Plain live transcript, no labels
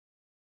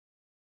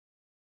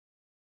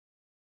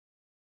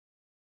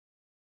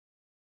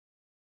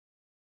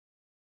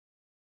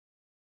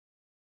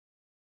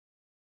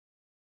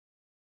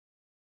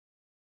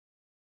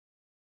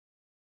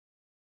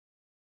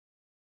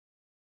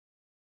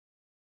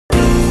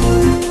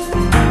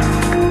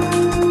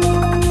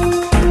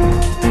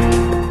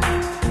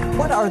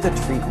are the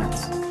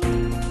treatments?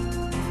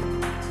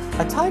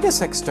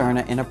 Otitis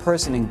externa in a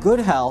person in good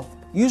health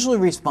usually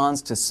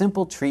responds to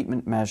simple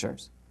treatment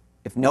measures.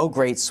 If no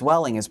great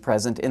swelling is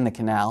present in the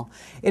canal,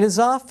 it is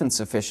often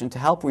sufficient to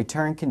help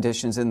return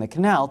conditions in the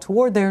canal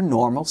toward their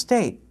normal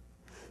state.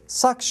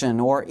 Suction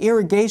or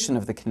irrigation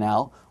of the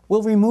canal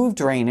will remove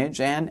drainage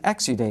and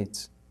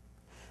exudates.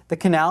 The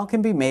canal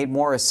can be made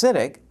more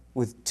acidic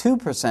with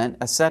 2%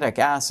 acetic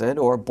acid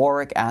or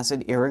boric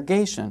acid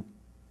irrigation.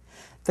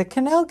 The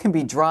canal can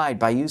be dried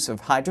by use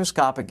of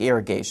hydroscopic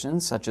irrigation,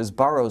 such as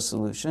Burow's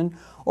solution,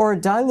 or a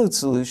dilute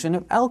solution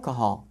of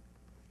alcohol.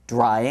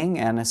 Drying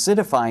and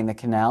acidifying the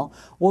canal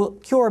will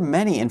cure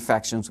many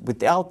infections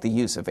without the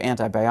use of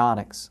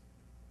antibiotics.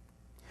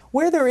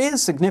 Where there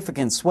is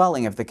significant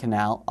swelling of the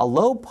canal, a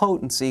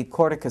low-potency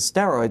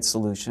corticosteroid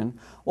solution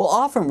will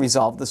often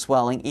resolve the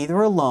swelling either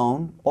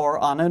alone or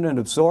on an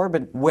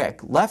absorbent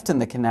wick left in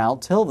the canal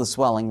till the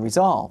swelling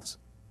resolves.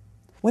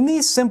 When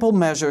these simple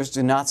measures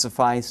do not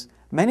suffice,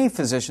 many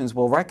physicians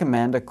will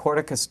recommend a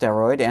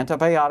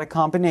corticosteroid-antibiotic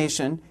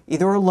combination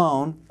either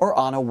alone or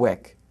on a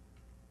wick.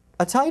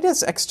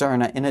 Otitis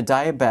externa in a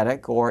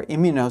diabetic or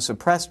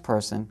immunosuppressed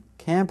person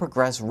can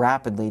progress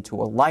rapidly to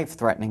a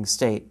life-threatening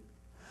state.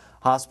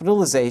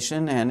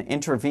 Hospitalization and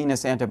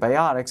intravenous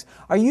antibiotics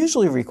are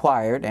usually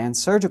required, and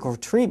surgical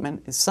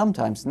treatment is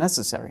sometimes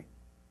necessary.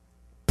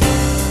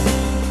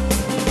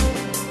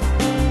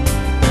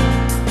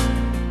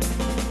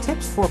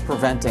 Tips for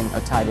preventing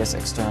otitis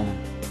externa.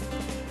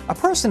 A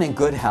person in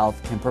good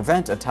health can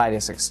prevent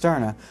otitis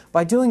externa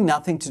by doing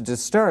nothing to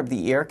disturb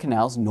the ear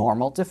canal's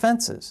normal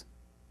defenses.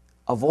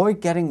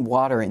 Avoid getting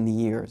water in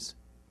the ears.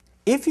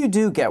 If you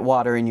do get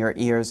water in your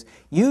ears,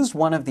 use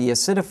one of the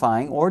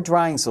acidifying or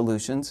drying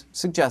solutions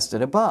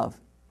suggested above.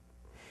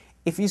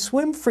 If you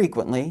swim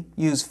frequently,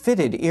 use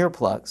fitted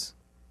earplugs.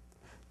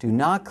 Do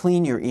not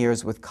clean your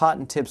ears with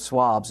cotton-tip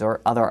swabs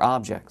or other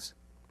objects.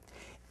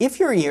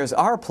 If your ears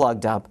are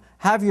plugged up,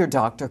 have your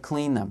doctor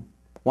clean them.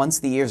 Once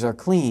the ears are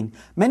clean,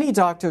 many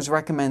doctors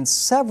recommend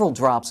several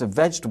drops of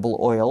vegetable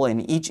oil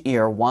in each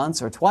ear once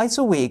or twice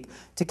a week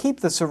to keep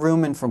the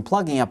cerumen from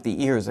plugging up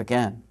the ears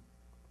again.